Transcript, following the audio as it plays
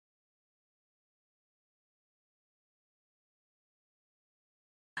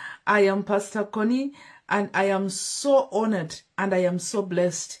I am Pastor Connie, and I am so honored and I am so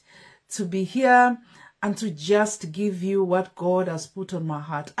blessed to be here and to just give you what God has put on my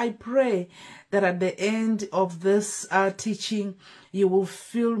heart. I pray that at the end of this teaching, you will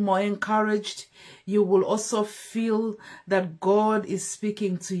feel more encouraged. You will also feel that God is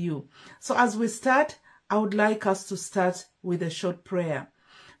speaking to you. So as we start, I would like us to start with a short prayer.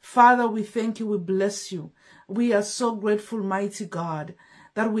 Father, we thank you, we bless you. We are so grateful, mighty God,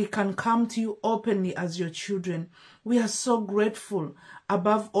 that we can come to you openly as your children. We are so grateful,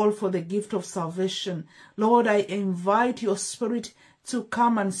 above all, for the gift of salvation. Lord, I invite your Spirit to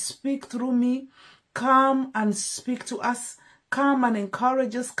come and speak through me. Come and speak to us. Come and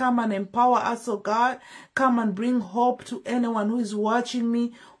encourage us. Come and empower us, oh God. Come and bring hope to anyone who is watching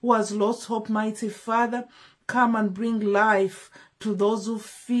me, who has lost hope, mighty Father. Come and bring life to those who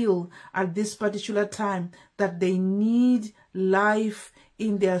feel at this particular time that they need life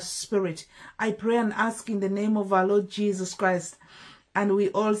in their spirit. I pray and ask in the name of our Lord Jesus Christ. And we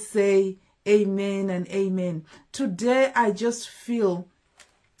all say amen and amen. Today, I just feel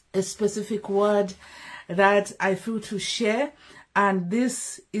a specific word that I feel to share. And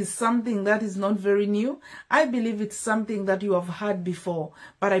this is something that is not very new. I believe it's something that you have heard before.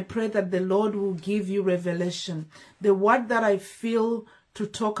 But I pray that the Lord will give you revelation. The word that I feel to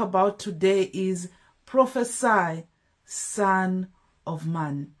talk about today is prophesy, Son of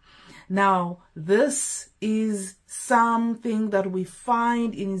Man. Now, this is something that we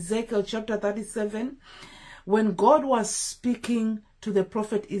find in Ezekiel chapter 37, when God was speaking to the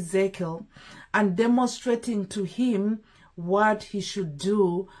prophet Ezekiel and demonstrating to him what he should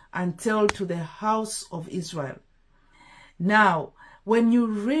do and tell to the house of Israel. Now, when you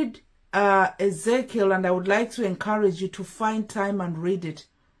read Ezekiel, and I would like to encourage you to find time and read it,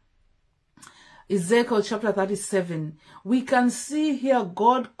 Ezekiel chapter 37, we can see here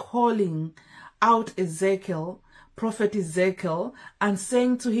God calling out Ezekiel, prophet Ezekiel, and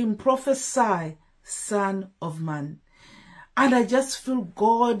saying to him, prophesy, Son of Man. And I just feel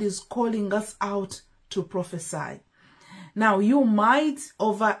God is calling us out to prophesy. Now, you might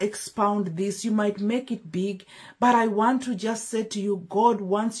over-expound this, you might make it big, but I want to just say to you, God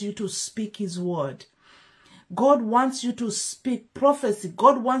wants you to speak his word. God wants you to speak prophecy.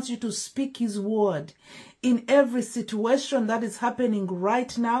 God wants you to speak his word in every situation that is happening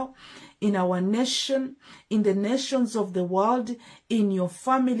right now, in our nation, in the nations of the world, in your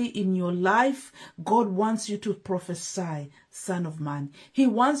family, in your life. God wants you to prophesy, Son of Man. He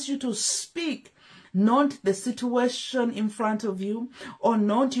wants you to speak, not the situation in front of you or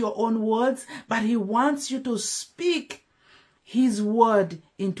not your own words, but he wants you to speak his word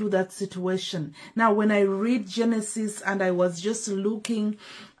into that situation. Now, when I read Genesis and I was just looking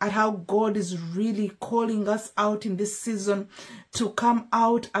at how God is really calling us out in this season to come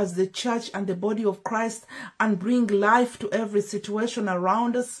out as the church and the body of Christ and bring life to every situation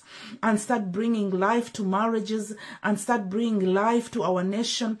around us, and start bringing life to marriages, and start bringing life to our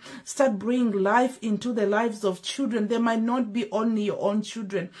nation, start bringing life into the lives of children. They might not be only your own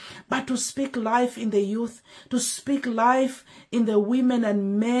children, but to speak life in the youth, to speak life in the women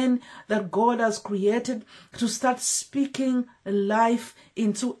and men that God has created, to start speaking life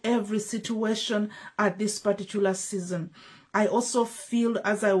into every situation at this particular season. I also feel,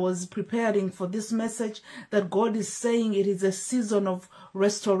 as I was preparing for this message, that God is saying it is a season of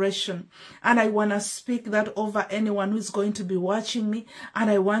restoration. And I want to speak that over anyone who is going to be watching me. And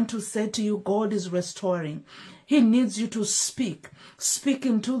I want to say to you, God is restoring. He needs you to speak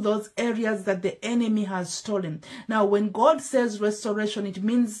into those areas that the enemy has stolen. Now, when God says restoration, it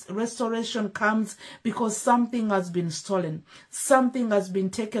means restoration comes because something has been stolen. Something has been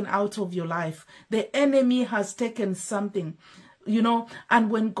taken out of your life. The enemy has taken something, you know.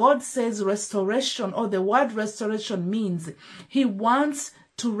 And when God says restoration, or the word restoration means he wants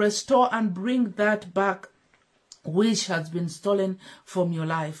to restore and bring that back which has been stolen from your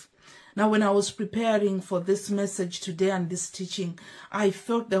life. Now, when I was preparing for this message today and this teaching, I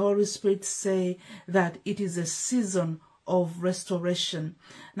felt the Holy Spirit say that it is a season of restoration.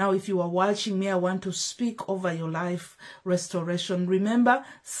 Now, if you are watching me, I want to speak over your life restoration. Remember,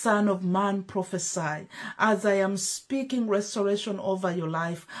 Son of Man, prophesy. As I am speaking restoration over your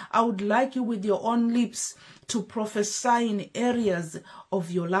life, I would like you with your own lips to prophesy in areas of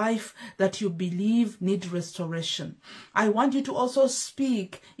your life that you believe need restoration. I want you to also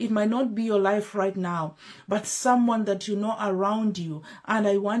speak. It might not be your life right now, but someone that you know around you. And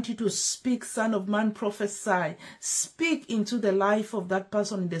I want you to speak, Son of Man, prophesy. Speak into the life of that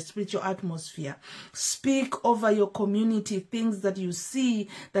person in the spiritual atmosphere. Speak over your community, things that you see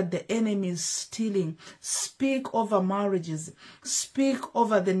that the enemy is stealing. Speak over marriages. Speak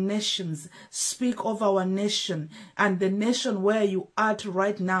over the nations. Speak over our nation and the nation where you are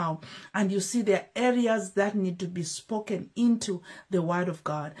right now. And you see there are areas that need to be spoken into the word of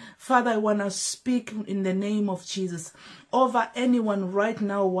God. Father, I want to speak in the name of Jesus over anyone right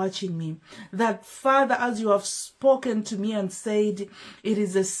now watching me, that Father, as you have spoken to me and said, it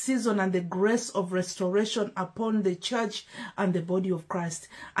is a season and the grace of restoration upon the church and the body of Christ.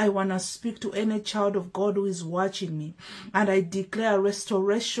 I want to speak to any child of God who is watching me, and I declare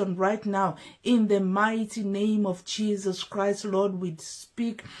restoration right now in the mighty name of Jesus Christ. Lord, we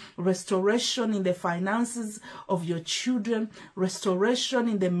speak restoration in the finances of your children, restoration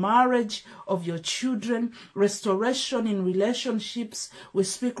in the marriage of your children, restoration in relationships. We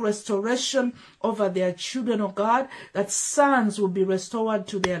speak restoration over their children, oh God, that sons will be restored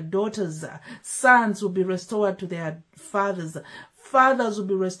to their daughters, sons will be restored to their fathers, fathers will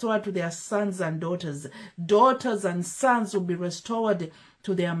be restored to their sons and daughters, daughters and sons will be restored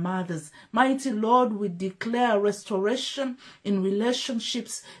to their mothers. Mighty Lord, we declare restoration in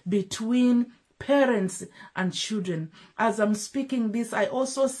relationships between parents and children. As I'm speaking this, I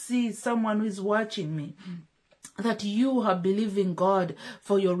also see someone who is watching me, that you are believing God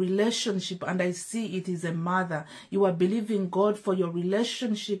for your relationship, and I see it is a mother. You are believing God for your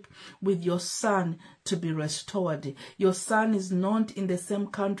relationship with your son to be restored. Your son is not in the same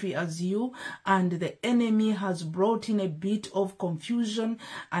country as you, and the enemy has brought in a bit of confusion,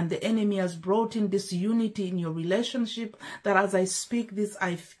 and the enemy has brought in disunity in your relationship, that as I speak this,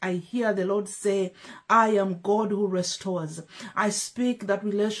 I hear the Lord say, I am God who restores. I speak that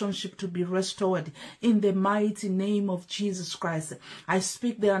relationship to be restored in the mighty name of Jesus Christ. I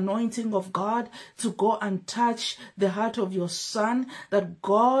speak the anointing of God to go and touch the heart of your son, that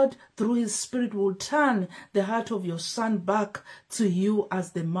God through his spirit will turn the heart of your son back to you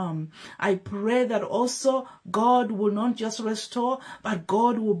as the mom. I pray that also God will not just restore, but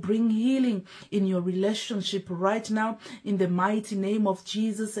God will bring healing in your relationship right now in the mighty name of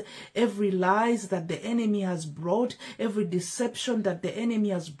Jesus. Every lies that the enemy has brought, every deception that the enemy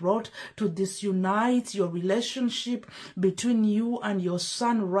has brought to disunite your relationship between you and your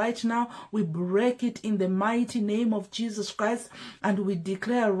son right now, we break it in the mighty name of Jesus Christ, and we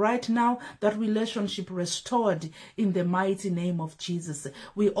declare right now that relationship restored in the mighty name of Jesus.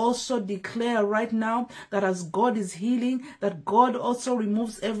 We also declare right now that as God is healing, that God also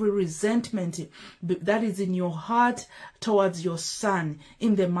removes every resentment that is in your heart towards your son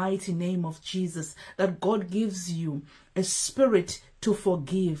in the mighty name of Jesus, that God gives you a spirit to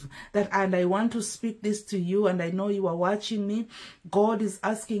forgive. And I want to speak this to you, and I know you are watching me. God is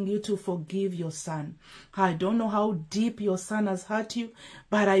asking you to forgive your son. I don't know how deep your son has hurt you,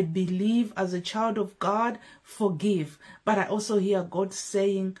 but I believe as a child of God, forgive. But I also hear God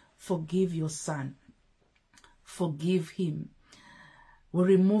saying, forgive your son. Forgive him. We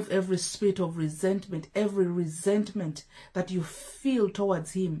remove every spirit of resentment, every resentment that you feel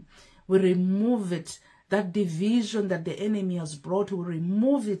towards him. We remove it. That division that the enemy has brought, we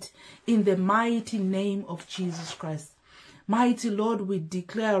remove it in the mighty name of Jesus Christ. Mighty Lord, we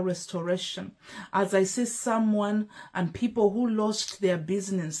declare restoration. As I see someone and people who lost their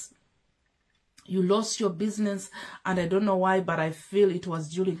business. You lost your business, and I don't know why, but I feel it was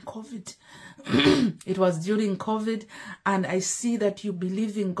during COVID. It was during COVID, and I see that you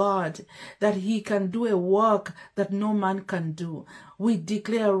believe in God, that he can do a work that no man can do. We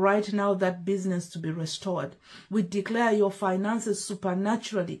declare right now that business to be restored. We declare your finances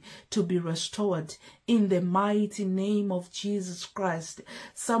supernaturally to be restored in the mighty name of Jesus Christ.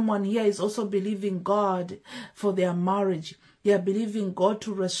 Someone here is also believing God for their marriage. They are believing God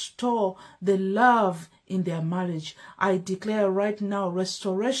to restore the love in their marriage. I declare right now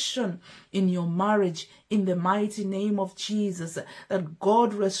restoration in your marriage in the mighty name of Jesus, that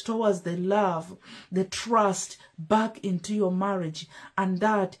God restores the love, the trust back into your marriage, and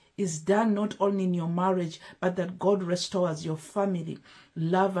that is done not only in your marriage, but that God restores your family,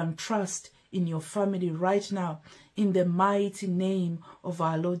 love and trust in your family right now, in the mighty name of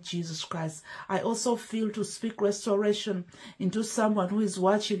our Lord Jesus Christ. I also feel to speak restoration into someone who is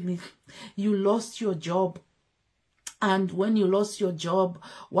watching me. You lost your job. And when you lost your job,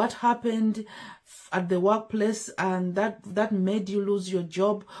 what happened at the workplace and that made you lose your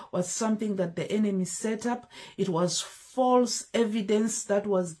job was something that the enemy set up. It was false evidence that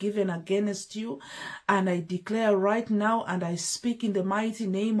was given against you. And I declare right now, and I speak in the mighty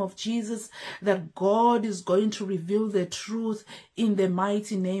name of Jesus, that God is going to reveal the truth in the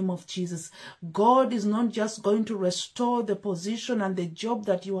mighty name of Jesus. God is not just going to restore the position and the job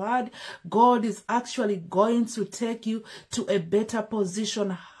that you had. God is actually going to take you to a better position,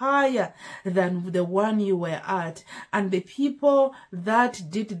 higher than the one you were at. And the people that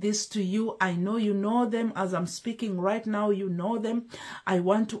did this to you, I know you know them. As I'm speaking right now, you know them. I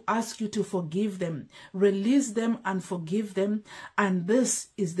want to ask you to forgive them. Release them and forgive them. And this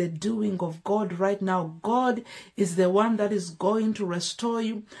is the doing of God right now. God is the one that is going to restore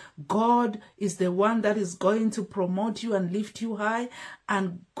you. God is the one that is going to promote you and lift you high.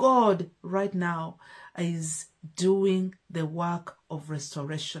 And God right now is doing the work of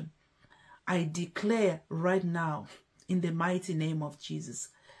restoration. I declare right now in the mighty name of Jesus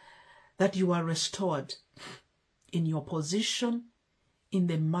that you are restored in your position in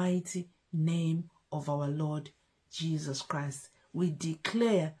the mighty name of our Lord Jesus Christ. We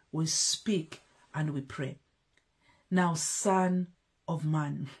declare, we speak, and we pray. Now, Son of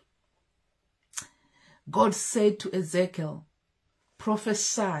Man, God said to Ezekiel,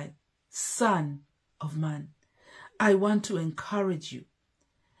 prophesy, Son of Man. I want to encourage you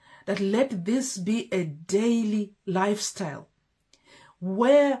that let this be a daily lifestyle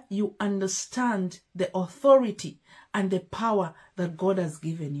where you understand the authority and the power that God has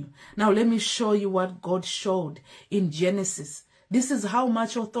given you. Now, let me show you what God showed in Genesis. This is how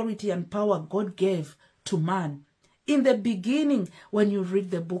much authority and power God gave to man. In the beginning, when you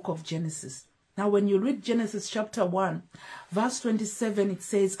read the book of Genesis. Now, when you read Genesis chapter 1, verse 27, it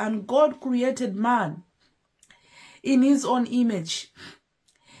says, and God created man in his own image.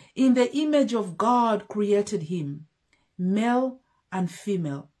 In the image of God created him. Male and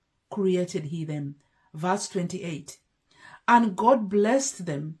female created he them. Verse 28. And God blessed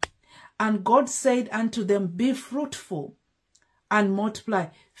them. And God said unto them, be fruitful and multiply.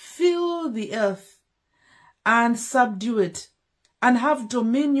 Fill the earth and subdue it. And have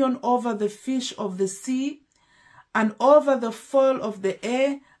dominion over the fish of the sea, and over the fowl of the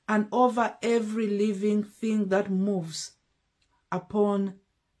air, and over every living thing that moves upon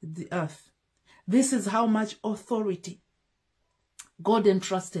the earth. This is how much authority God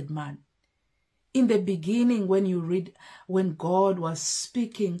entrusted man. In the beginning, when you read, when God was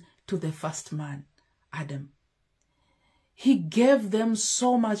speaking to the first man, Adam, he gave them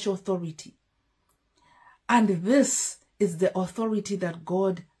so much authority. And this is the authority that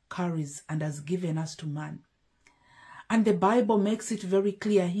God carries and has given us to man. And the Bible makes it very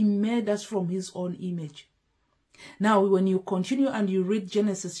clear. He made us from his own image. Now, when you continue and you read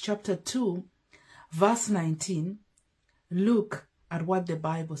Genesis chapter 2, verse 19, look at what the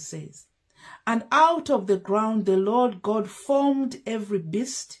Bible says. And out of the ground the Lord God formed every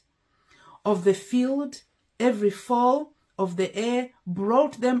beast of the field, every fowl of the air,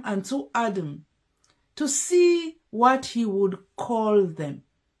 brought them unto Adam to see what he would call them.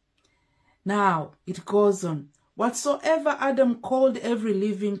 Now, it goes on. Whatsoever Adam called every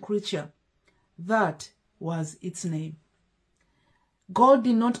living creature, that was its name. God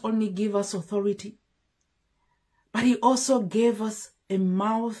did not only give us authority, but he also gave us a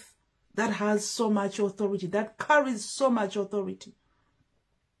mouth that has so much authority, that carries so much authority.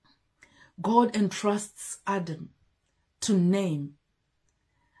 God entrusts Adam to name.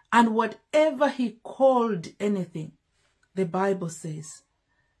 And whatever he called anything, the Bible says,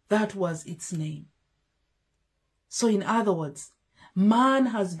 that was its name. So in other words, man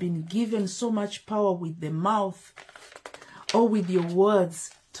has been given so much power with the mouth or with your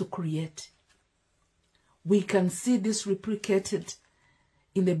words to create. We can see this replicated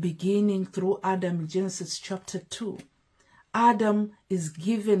in the beginning through Adam in Genesis chapter 2. Adam is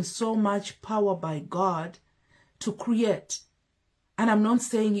given so much power by God to create. And I'm not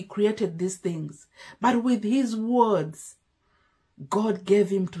saying he created these things, but with his words, God gave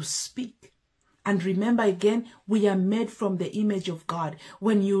him to speak. And remember again, we are made from the image of God.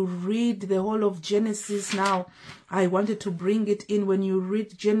 When you read the whole of Genesis now, I wanted to bring it in. When you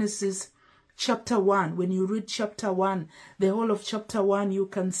read Genesis chapter 1, when you read chapter 1, the whole of chapter 1, you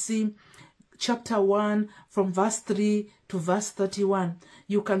can see chapter 1 from verse 3 to verse 31.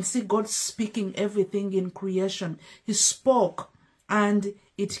 You can see God speaking everything in creation. He spoke and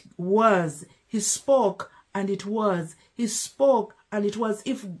it was. He spoke and it was. He spoke and it was.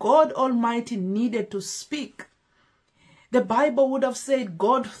 If God Almighty needed to speak, the Bible would have said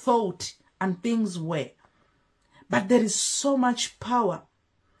God thought and things were. But there is so much power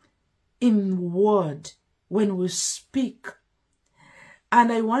in word when we speak.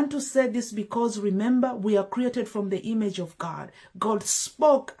 And I want to say this because remember, we are created from the image of God. God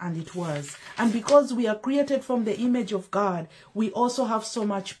spoke and it was. And because we are created from the image of God, we also have so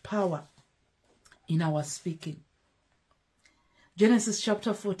much power in our speaking. Genesis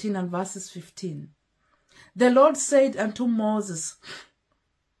chapter 14 and verses 15. The Lord said unto Moses,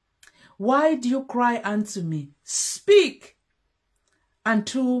 why do you cry unto me? Speak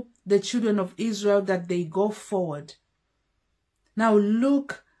unto the children of Israel that they go forward. Now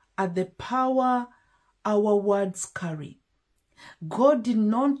look at the power our words carry. God did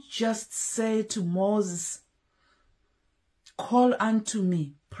not just say to Moses, call unto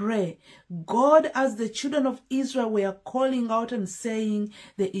me, pray. God, as the children of Israel were calling out and saying,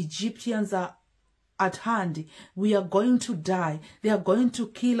 the Egyptians are at hand. We are going to die. They are going to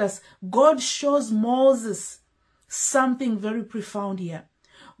kill us. God shows Moses something very profound here.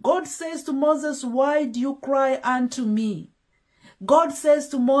 God says to Moses, why do you cry unto me? God says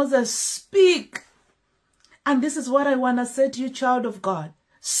to Moses, speak. And this is what I want to say to you, child of God.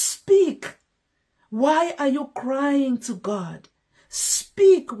 Speak. Why are you crying to God?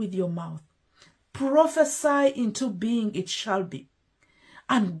 Speak with your mouth. Prophesy into being, it shall be.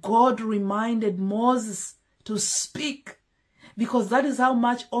 And God reminded Moses to speak, because that is how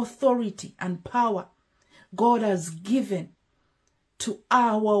much authority and power God has given to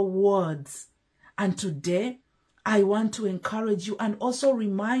our words. And today, I want to encourage you and also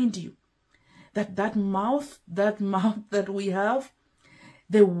remind you that that mouth that we have,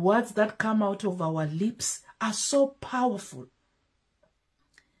 the words that come out of our lips are so powerful.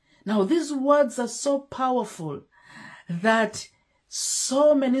 Now, these words are so powerful that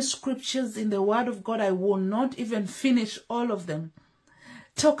so many scriptures in the Word of God, I will not even finish all of them,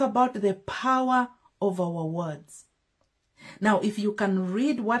 talk about the power of our words. Now, if you can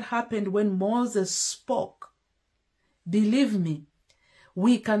read what happened when Moses spoke, believe me,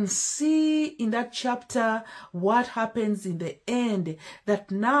 we can see in that chapter what happens in the end,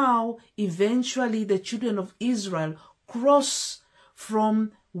 that now eventually the children of Israel cross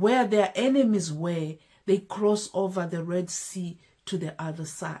from where their enemies were. They cross over the Red Sea to the other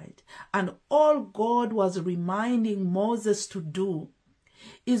side. And all God was reminding Moses to do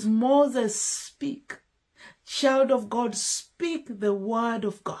is, Moses, speak. Child of God, speak the word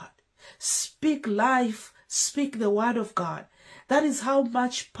of God. Speak life. Speak the word of God. That is how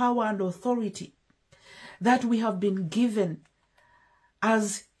much power and authority that we have been given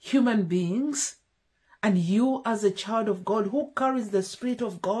as human beings, and you as a child of God who carries the Spirit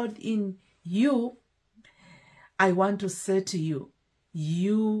of God in you. I want to say to you,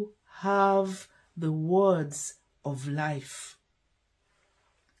 you have the words of life.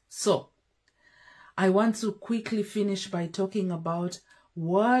 So, I want to quickly finish by talking about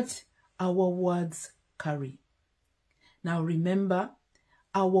what our words carry. Now remember,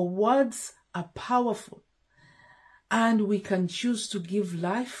 our words are powerful, and we can choose to give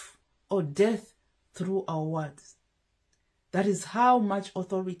life or death through our words. That is how much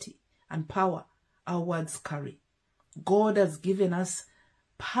authority and power our words carry. God has given us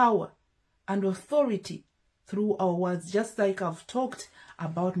power and authority through our words, just like I've talked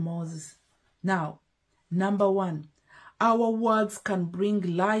about Moses. Now, number one, our words can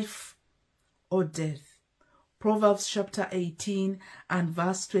bring life or death. Proverbs chapter 18 and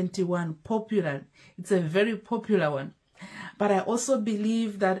verse 21, popular. It's a very popular one. But I also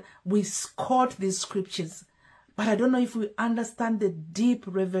believe that we quote these scriptures, but I don't know if we understand the deep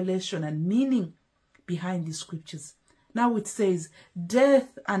revelation and meaning behind these scriptures. Now it says,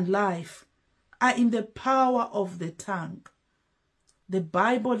 death and life are in the power of the tongue. The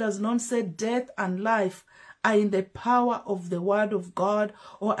Bible does not say death and life are in the power of the word of God,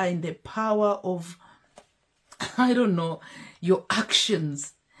 or are in the power of, I don't know, your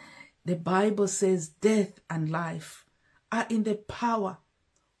actions. The Bible says death and life are in the power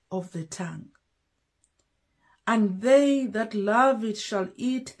of the tongue. And they that love it shall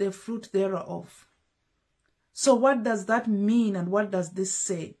eat the fruit thereof. So what does that mean, and what does this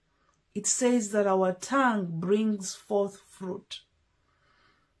say? It says that our tongue brings forth fruit.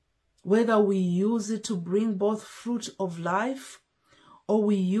 Whether we use it to bring both fruit of life, or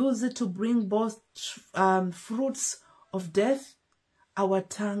we use it to bring both fruits of death, our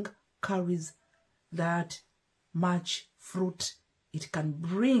tongue carries that much fruit. It can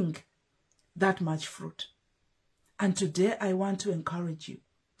bring that much fruit. And today I want to encourage you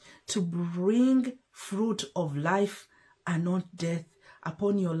to bring fruit of life and not death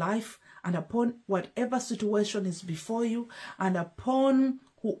upon your life, and upon whatever situation is before you, and upon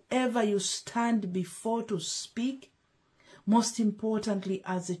whoever you stand before to speak. Most importantly,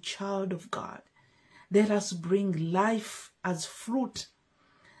 as a child of God, let us bring life as fruit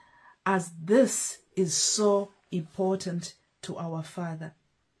as this is so important to our Father.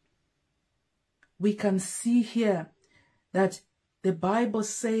 We can see here that the Bible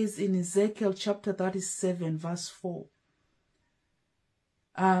says in Ezekiel chapter 37 verse 4,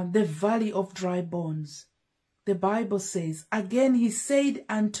 the valley of dry bones. The Bible says, again he said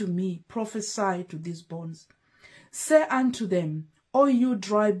unto me, prophesy to these bones. Say unto them, O you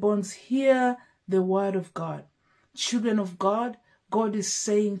dry bones, hear the word of God. Children of God, God is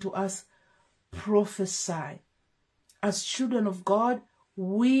saying to us, prophesy. As children of God,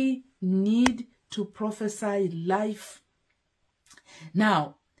 we need to prophesy life.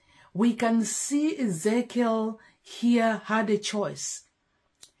 Now, we can see Ezekiel here had a choice.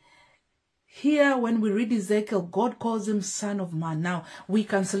 Here, when we read Ezekiel, God calls him Son of Man. Now, we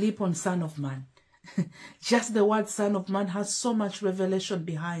can sleep on Son of Man. Just the word Son of Man has so much revelation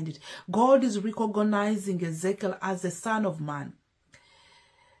behind it. God is recognizing Ezekiel as a Son of Man.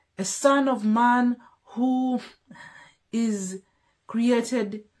 A Son of Man who is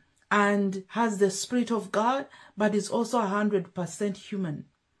created and has the Spirit of God, but is also 100% human.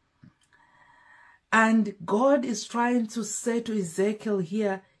 And God is trying to say to Ezekiel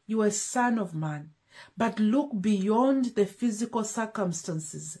here, you are a son of man. But look beyond the physical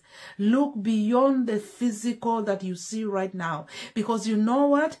circumstances. Look beyond the physical that you see right now. Because you know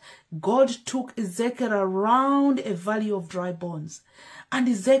what? God took Ezekiel around a valley of dry bones. And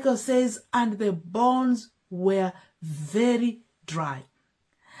Ezekiel says, and the bones were very dry.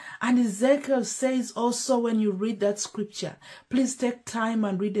 And Ezekiel says also, when you read that scripture, please take time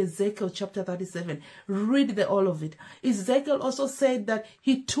and read Ezekiel chapter 37. Read all of it. Ezekiel also said that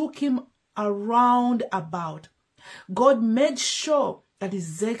he took him around about. God made sure that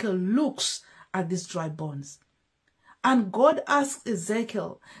Ezekiel looks at these dry bones. And God asked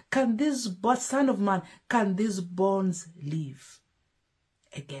Ezekiel, can this son of man, can these bones live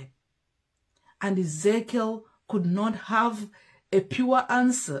again? And Ezekiel could not have a pure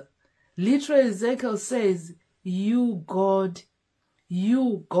answer. Literally, Ezekiel says, you God,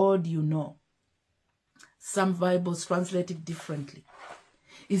 you know. Some Bibles translate it differently.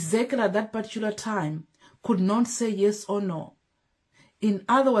 Ezekiel at that particular time could not say yes or no. In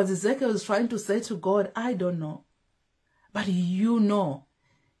other words, Ezekiel is trying to say to God, I don't know. But you know.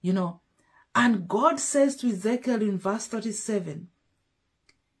 And God says to Ezekiel in verse 37,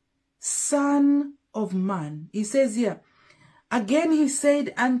 Son of man, he says here, again he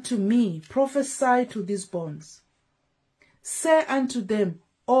said unto me, prophesy to these bones. Say unto them,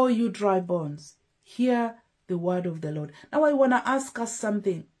 O you dry bones, hear the word of the Lord. Now I want to ask us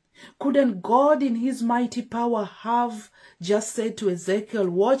something. Couldn't God in his mighty power have just said to Ezekiel,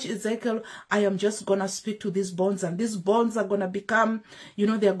 watch Ezekiel, I am just going to speak to these bones and these bones are going to become,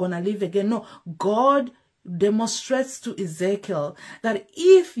 they're going to live again. No, God demonstrates to Ezekiel that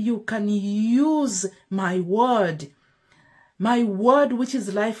if you can use my word which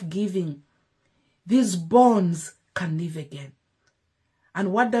is life-giving, these bones can live again.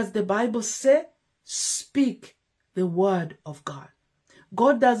 And what does the Bible say? Speak the word of God.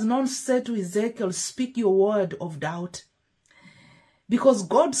 God does not say to Ezekiel, speak your word of doubt. Because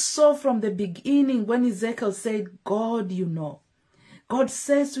God saw from the beginning when Ezekiel said, God, you know. God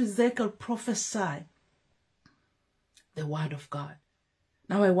says to Ezekiel, prophesy the word of God.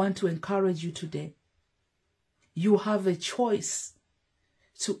 Now I want to encourage you today. You have a choice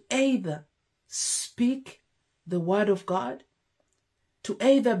to either speak the word of God, to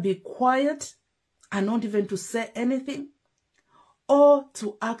either be quiet and not even to say anything, or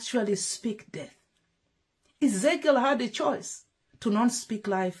to actually speak death. Ezekiel had a choice to not speak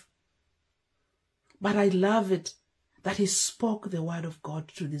life. But I love it that he spoke the word of God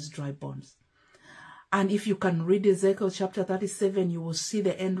to these dry bones. And if you can read Ezekiel chapter 37, you will see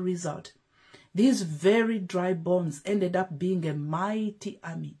the end result. These very dry bones ended up being a mighty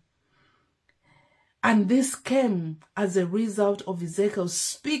army. And this came as a result of Ezekiel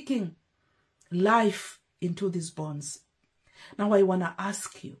speaking life into these bones. Now I want to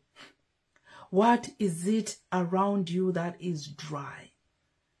ask you, what is it around you that is dry?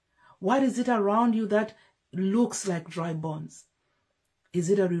 What is it around you that looks like dry bones? Is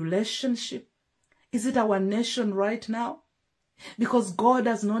it a relationship? Is it our nation right now? Because God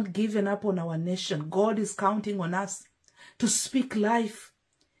has not given up on our nation. God is counting on us to speak life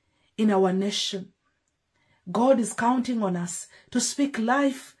in our nation. God is counting on us to speak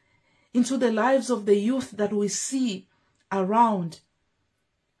life into the lives of the youth that we see around,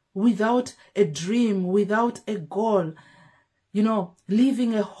 without a dream, without a goal,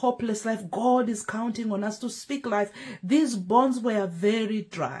 living a hopeless life. God is counting on us to speak life. These bones were very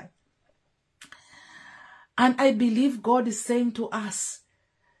dry. And I believe God is saying to us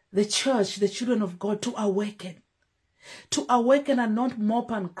the church, the children of God, to awaken. To awaken and not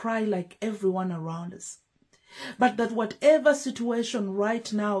mop and cry like everyone around us. But that whatever situation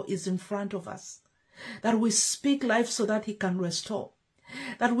right now is in front of us, that we speak life so that he can restore.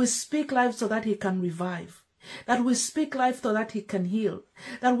 That we speak life so that he can revive. That we speak life so that he can heal.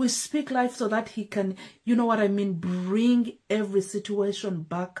 That we speak life so that he can, you know what I mean, bring every situation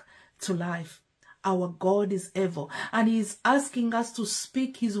back to life. Our God is able. And he is asking us to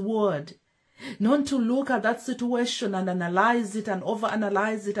speak his word. Not to look at that situation and analyze it and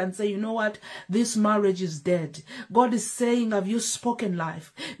overanalyze it and say, you know what, this marriage is dead. God is saying, have you spoken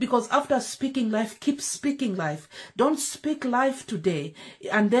life? Because after speaking life, keep speaking life. Don't speak life today.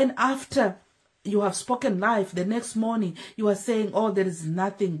 And then after you have spoken life, the next morning, you are saying, oh, there is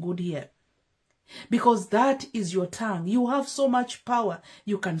nothing good here. Because that is your tongue. You have so much power.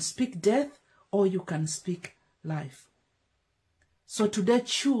 You can speak death or you can speak life. So today,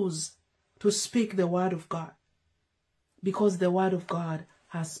 choose to speak the word of God, because the word of God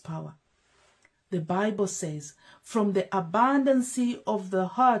has power. The Bible says, from the abundance of the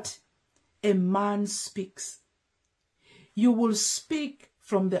heart, a man speaks. You will speak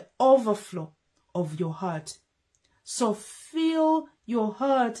from the overflow of your heart. So fill your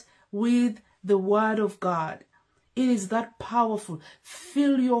heart with the word of God. It is that powerful.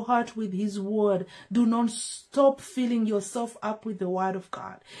 Fill your heart with his word. Do not stop filling yourself up with the word of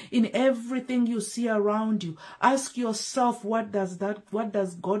God. In everything you see around you, ask yourself, what does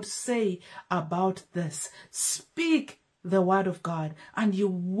God say about this? Speak the word of God, and you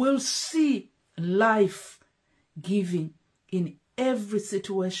will see life giving in every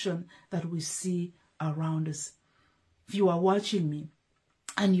situation that we see around us. If you are watching me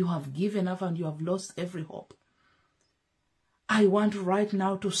and you have given up and you have lost every hope, I want right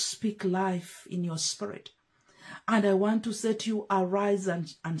now to speak life in your spirit. And I want to say to you, arise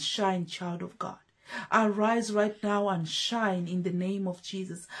and shine, child of God. Arise right now and shine in the name of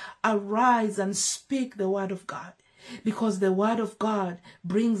Jesus. Arise and speak the word of God. Because the word of God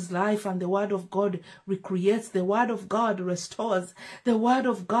brings life, and the word of God recreates. The word of God restores. The word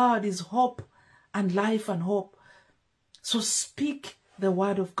of God is hope and life and hope. So speak the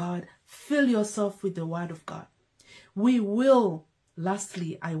word of God. Fill yourself with the word of God. We will,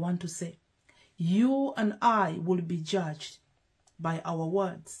 lastly, I want to say, you and I will be judged by our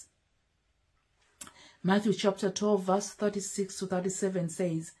words. Matthew chapter 12, verse 36 to 37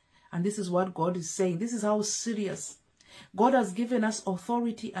 says, and this is what God is saying. This is how serious. God has given us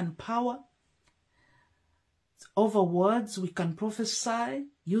authority and power over words. We can prophesy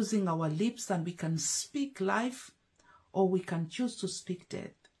using our lips, and we can speak life, or we can choose to speak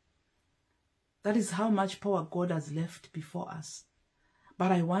death. That is how much power God has left before us.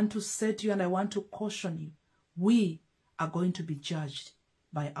 But I want to say to you, and I want to caution you, we are going to be judged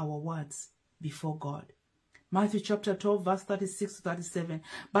by our words before God. Matthew chapter 12, verse 36 to 37.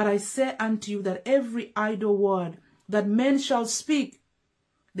 But I say unto you that every idle word that men shall speak,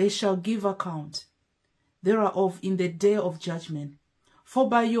 they shall give account thereof in the day of judgment. For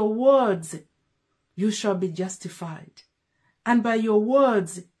by your words you shall be justified, and by your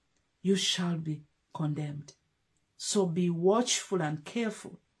words you shall be condemned. So be watchful and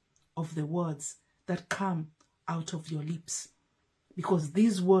careful of the words that come out of your lips, because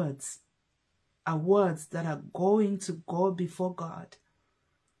these words are words that are going to go before God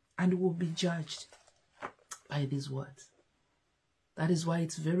and will be judged by these words. That is why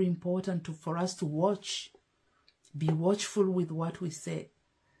it's very important for us to watch, be watchful with what we say.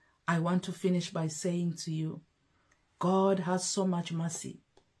 I want to finish by saying to you, God has so much mercy.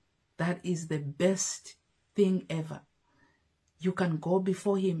 That is the best thing ever. You can go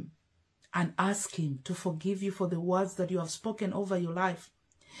before him and ask him to forgive you for the words that you have spoken over your life.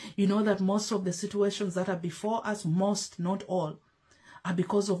 You know that most of the situations that are before us, most, not all, are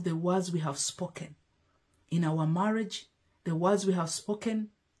because of the words we have spoken. In our marriage, the words we have spoken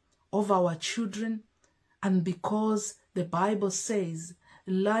over our children, and because the Bible says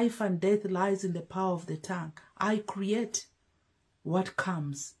life and death lies in the power of the tongue. I create what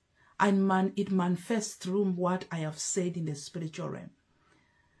comes, and it manifests through what I have said in the spiritual realm.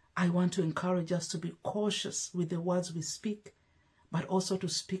 I want to encourage us to be cautious with the words we speak, but also to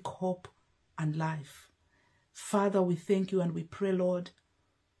speak hope and life. Father, we thank you and we pray, Lord,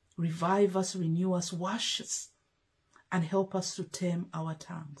 revive us, renew us, wash us, and help us to tame our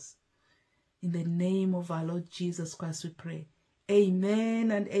tongues. In the name of our Lord Jesus Christ, we pray.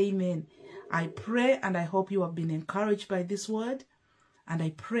 Amen and amen. I pray and I hope you have been encouraged by this word, and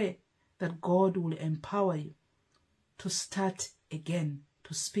I pray that God will empower you to start again,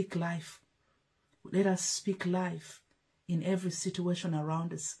 to speak life. Let us speak life in every situation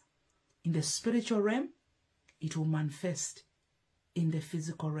around us. In the spiritual realm, it will manifest in the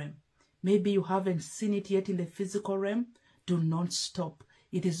physical realm. Maybe you haven't seen it yet in the physical realm. Do not stop.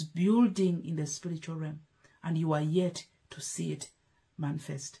 It is building in the spiritual realm, and you are yet to see it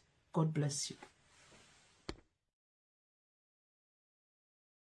manifest. God bless you.